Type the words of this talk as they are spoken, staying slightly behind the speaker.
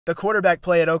The quarterback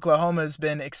play at Oklahoma has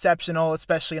been exceptional,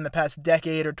 especially in the past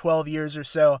decade or 12 years or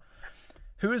so.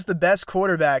 Who is the best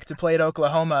quarterback to play at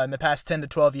Oklahoma in the past 10 to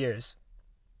 12 years?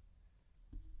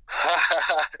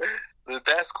 The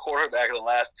best quarterback in the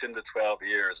last 10 to 12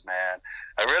 years, man.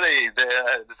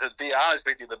 To be honest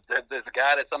with you, the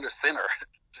guy that's under center,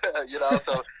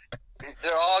 so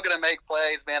they're all going to make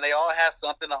plays, man. They all have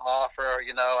something to offer.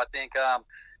 I think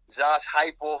Josh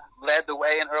Heupel led the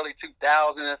way in early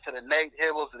 2000s to the Nate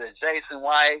Hibbles, to the Jason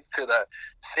White, to the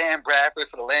Sam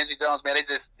Bradfords, to the Landry Jones. Man,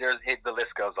 the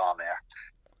list goes on there.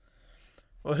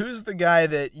 Well, who's the guy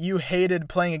that you hated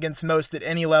playing against most at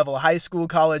any level, high school,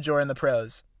 college, or in the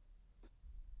pros?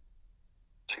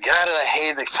 The guy that I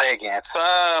hated to play against,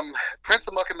 Prince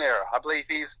Amukamara. I believe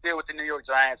he's still with the New York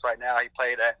Giants right now. He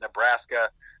played at Nebraska.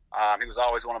 He was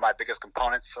always one of my biggest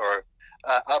opponents when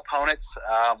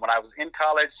I was in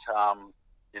college.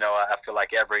 I feel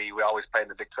like we always played in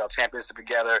the Big 12 championship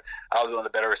together. I was one of the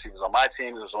better receivers on my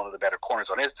team. He was one of the better corners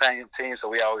on his team, so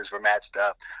we always were matched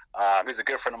up. He's a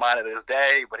good friend of mine to this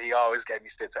day, but he always gave me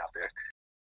fits out there.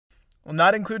 Well,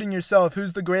 not including yourself,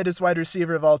 who's the greatest wide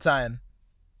receiver of all time?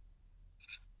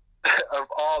 Of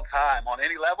all time, on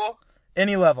any level?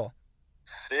 Any level.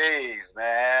 Jeez,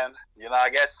 man. I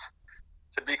guess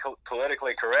to be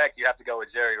politically correct, you have to go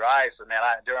with Jerry Rice. But, man,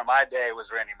 during my day, it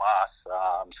was Randy Moss.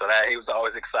 So that he was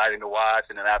always exciting to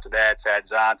watch. And then after that, Chad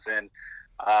Johnson.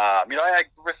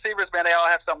 Receivers, man, they all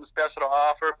have something special to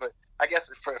offer. But I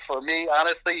guess for me,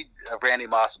 honestly, Randy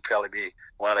Moss would probably be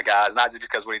one of the guys, not just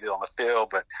because of what he did on the field,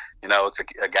 but, it's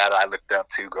a guy that I looked up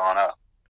to growing up.